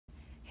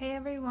Hey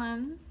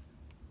everyone,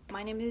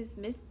 my name is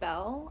Miss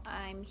Bell.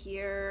 I'm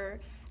here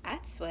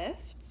at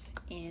Swift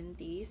in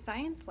the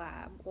Science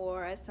Lab,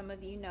 or as some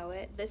of you know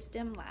it, the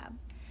STEM Lab.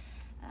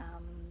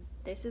 Um,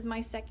 this is my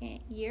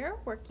second year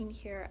working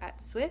here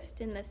at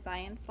Swift in the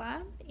Science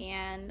Lab,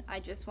 and I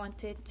just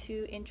wanted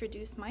to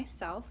introduce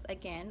myself.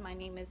 Again, my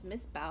name is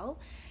Miss Bell,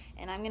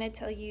 and I'm going to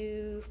tell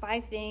you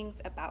 5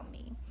 things about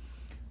me.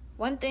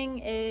 One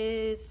thing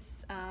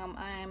is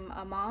I'm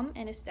a mom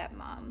and a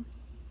stepmom.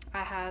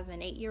 I have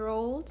an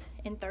 8-year-old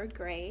in 3rd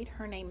grade.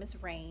 Her name is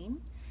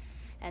Rain.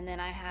 And then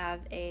I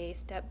have a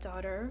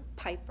stepdaughter,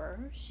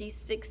 Piper. She's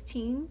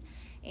 16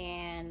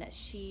 and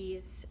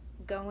she's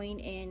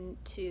going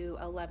into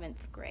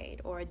 11th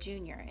grade, or a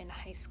junior in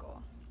high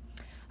school.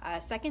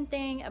 Second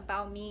thing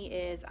about me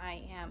is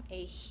I am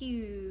a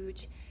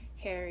huge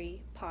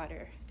Harry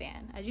Potter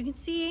fan. As you can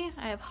see,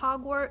 I have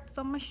Hogwarts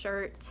on my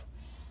shirt.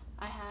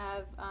 I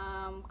have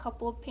a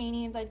couple of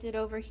paintings I did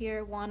over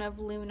here, one of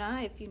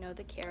Luna, if you know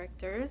the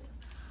characters.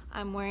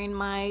 I'm wearing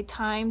my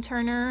Time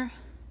Turner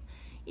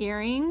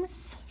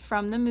earrings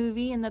from the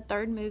movie, in the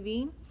 3rd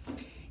movie.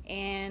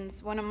 And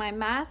one of my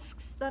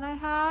masks that I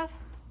have,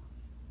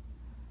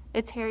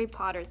 it's Harry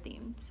Potter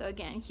themed. So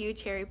again,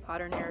 huge Harry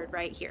Potter nerd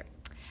right here.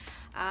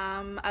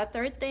 A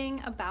third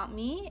thing about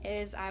me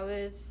is I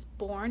was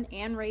born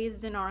and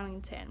raised in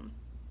Arlington.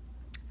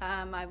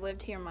 I've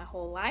lived here my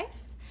whole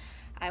life.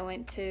 I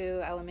went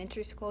to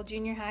elementary school,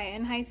 junior high,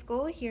 and high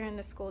school here in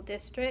the school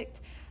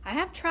district. I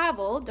have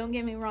traveled, don't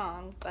get me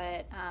wrong,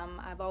 but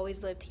I've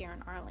always lived here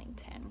in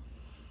Arlington.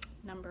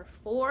 Number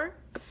 4,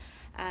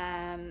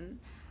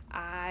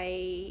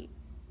 I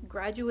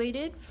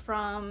graduated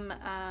from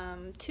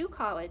 2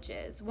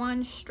 colleges.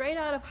 One straight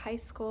out of high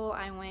school,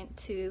 I went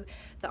to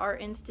the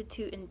Art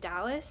Institute in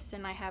Dallas,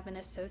 and I have an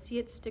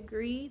associate's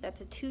degree.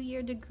 That's a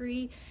 2-year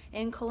degree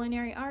in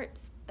culinary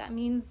arts. That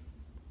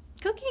means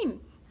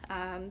cooking.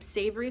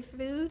 Savory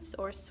foods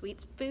or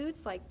sweet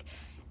foods like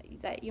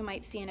that you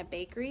might see in a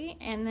bakery.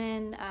 And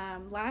then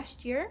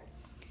last year,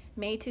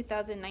 May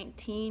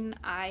 2019,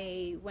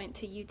 I went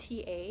to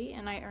UTA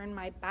and I earned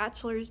my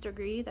bachelor's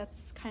degree.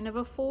 That's kind of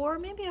a 4,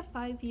 maybe a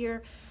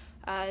 5-year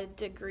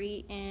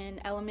degree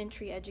in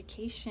elementary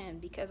education,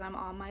 because I'm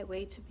on my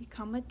way to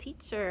become a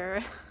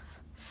teacher.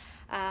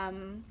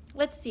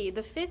 Let's see,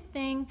 the 5th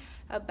thing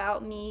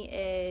about me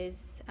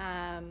is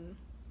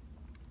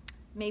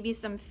maybe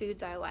some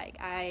foods I like.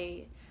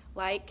 I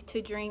like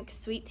to drink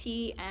sweet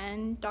tea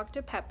and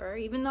Dr. Pepper,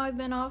 even though I've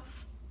been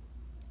off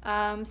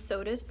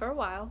sodas for a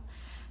while.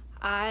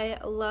 I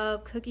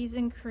love cookies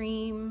and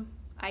cream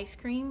ice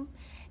cream,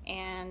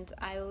 and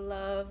I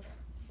love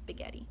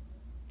spaghetti.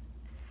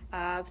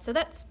 So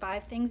that's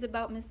 5 things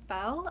about Miss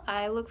Bell.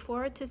 I look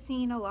forward to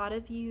seeing a lot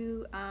of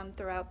you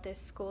throughout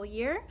this school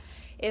year.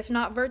 If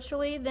not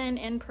virtually, then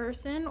in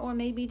person, or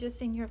maybe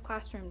just in your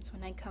classrooms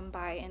when I come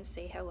by and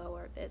say hello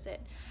or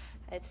visit.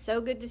 It's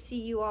so good to see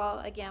you all.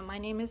 Again, my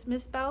name is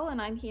Miss Bell,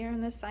 and I'm here in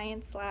the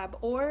Science Lab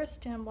or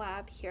STEM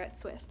Lab here at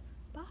Swift.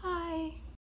 Bye!